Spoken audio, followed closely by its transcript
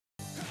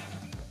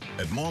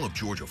At Mall of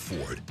Georgia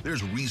Ford,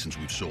 there's reasons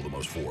we've sold the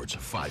most Fords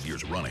 5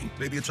 years running.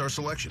 Maybe it's our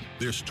selection.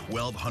 There's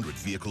 1,200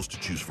 vehicles to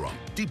choose from.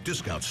 Deep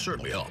discounts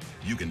certainly help.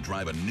 You can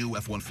drive a new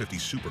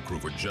F-150 Super Crew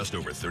for just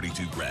over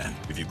 $32,000.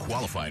 If you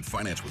qualify and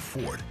finance with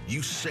Ford,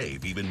 you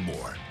save even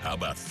more. How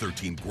about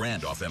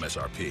 $13,000 off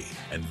MSRP?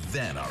 And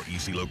then our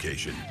easy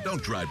location.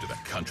 Don't drive to the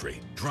country.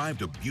 Drive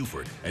to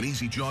Buford. An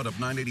easy jaunt up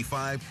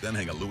 985, then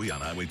hang a Louis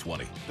on Highway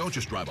 20. Don't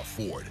just drive a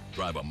Ford.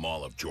 Drive a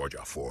Mall of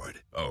Georgia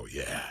Ford. Oh,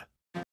 yeah.